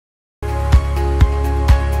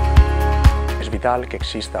vital que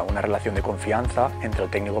exista una relación de confianza entre el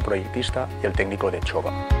técnico proyectista y el técnico de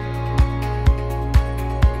ChovA.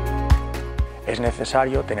 Es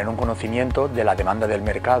necesario tener un conocimiento de la demanda del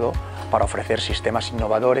mercado para ofrecer sistemas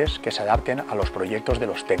innovadores que se adapten a los proyectos de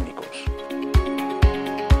los técnicos.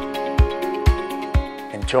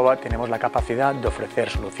 En ChovA tenemos la capacidad de ofrecer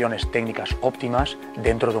soluciones técnicas óptimas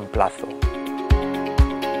dentro de un plazo.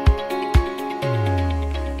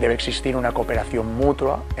 Debe existir una cooperación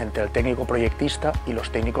mutua entre el técnico proyectista y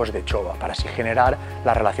los técnicos de ChovA para así generar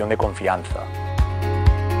la relación de confianza.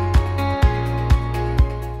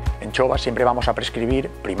 En ChovA siempre vamos a prescribir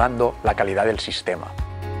primando la calidad del sistema.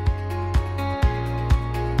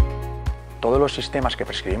 Todos los sistemas que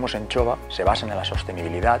prescribimos en ChovA se basan en la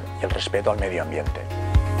sostenibilidad y el respeto al medio ambiente.